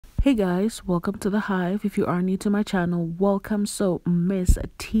Hey guys, welcome to the Hive. If you are new to my channel, welcome. So Miss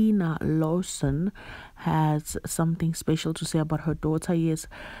Tina Lawson has something special to say about her daughter. Yes,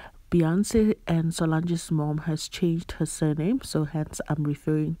 Beyonce and Solange's mom has changed her surname, so hence I'm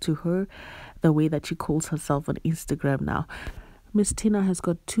referring to her the way that she calls herself on Instagram now. Miss Tina has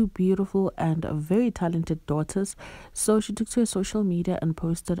got two beautiful and very talented daughters, so she took to her social media and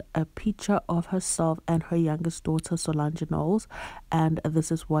posted a picture of herself and her youngest daughter, Solange Knowles, and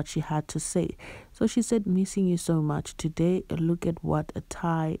this is what she had to say. So she said, "Missing you so much today. Look at what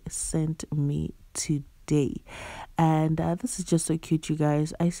Ty sent me today." And this is just so cute, you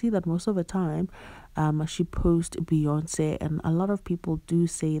guys. I see that most of the time she posts Beyonce, and a lot of people do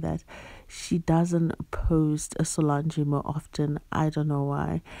say that she doesn't post Solange more often. I don't know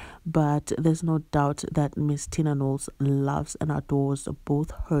why, but there's no doubt that Miss Tina Knowles loves and adores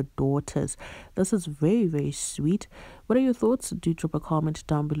both her daughters. This is very, very sweet. What are your thoughts? Do drop a comment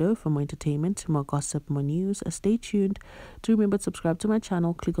down below for more entertainment, more gossip, more news. Stay tuned. Do remember to subscribe to my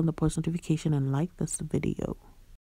channel, click on the post notification, and like this video.